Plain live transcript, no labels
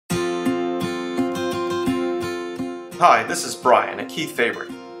Hi, this is Brian at Keith Favorite,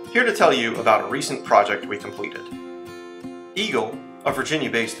 here to tell you about a recent project we completed. Eagle, a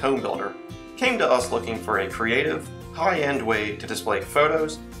Virginia-based home builder, came to us looking for a creative, high-end way to display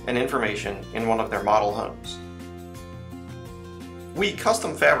photos and information in one of their model homes. We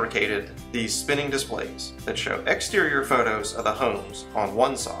custom fabricated these spinning displays that show exterior photos of the homes on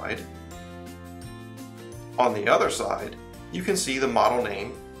one side. On the other side, you can see the model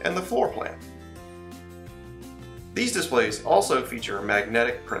name and the floor plan. These displays also feature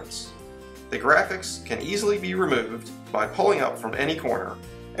magnetic prints. The graphics can easily be removed by pulling up from any corner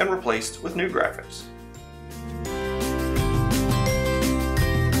and replaced with new graphics.